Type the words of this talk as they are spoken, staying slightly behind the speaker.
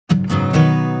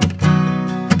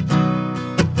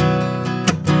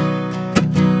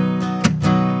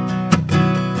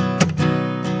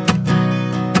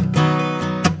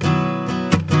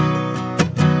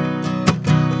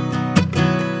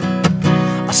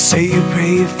say you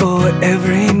pray for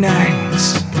every night.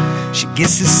 She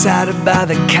gets decided by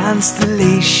the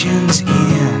constellations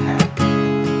in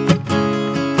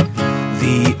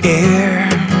the air.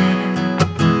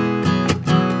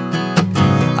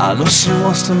 I know she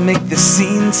wants to make the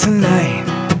scene tonight.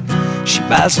 She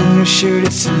buys a new shirt,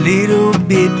 it's a little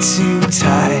bit too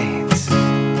tight.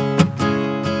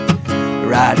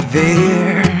 Right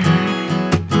there,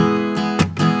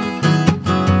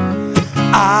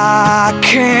 I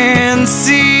can't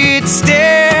sit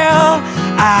still,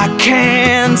 I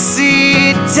can't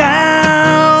sit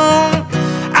down,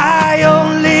 I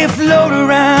only float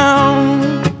around.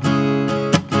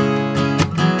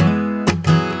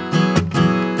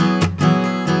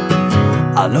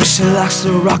 I know she likes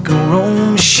the rock and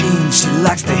roll machine. She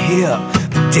likes the hip,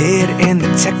 the dead and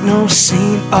the techno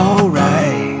scene.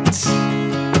 Alright,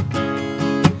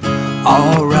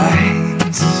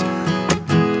 alright.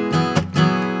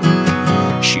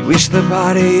 She wished the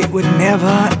party would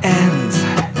never end,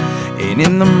 and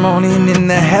in the morning in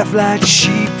the half-light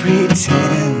she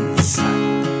pretends.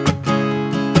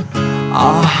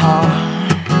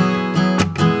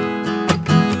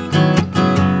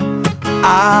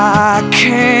 I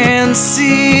can't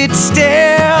sit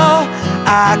still,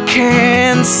 I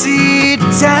can't sit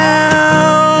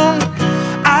down,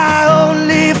 I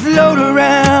only float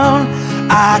around.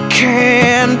 I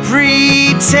can't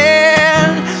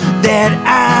pretend that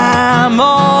I'm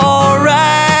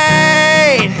alright,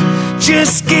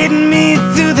 just getting me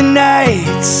through the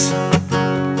night.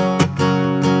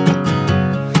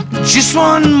 Just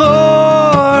one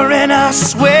more and I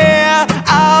swear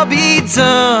I'll be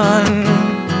done.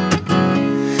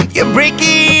 You break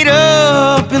it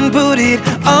up and put it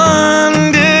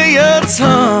under your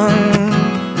tongue.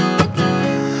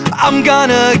 I'm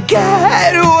gonna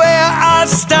get where I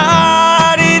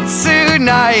started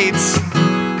tonight.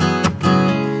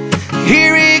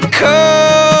 Here it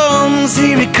comes,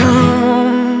 here it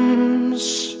comes.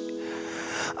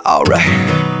 Alright.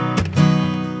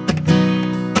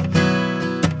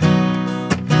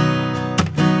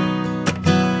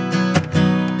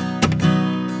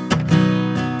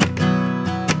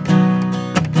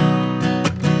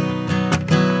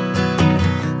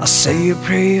 I say you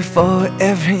pray for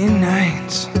every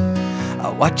night. I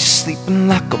watch you sleeping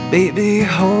like a baby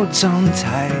holds on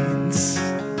tight.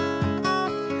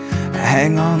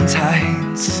 Hang on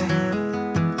tight.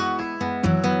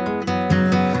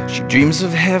 She dreams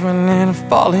of heaven and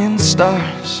falling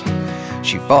stars.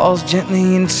 She falls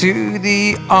gently into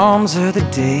the arms of the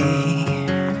day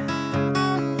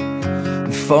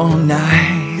for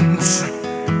nights.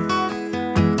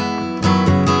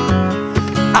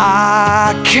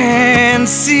 I can't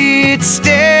sit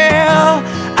still,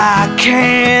 I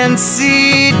can't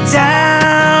sit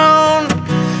down,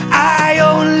 I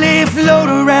only float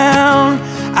around.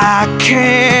 I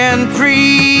can't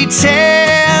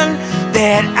pretend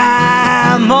that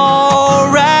I'm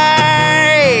alright,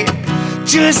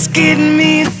 just getting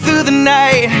me through the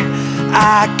night.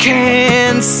 I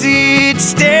can't sit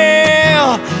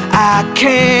still, I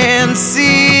can't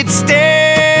sit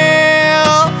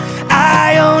still,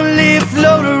 I only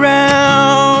float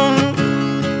around.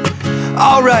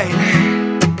 Alright,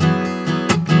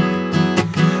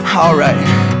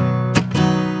 alright.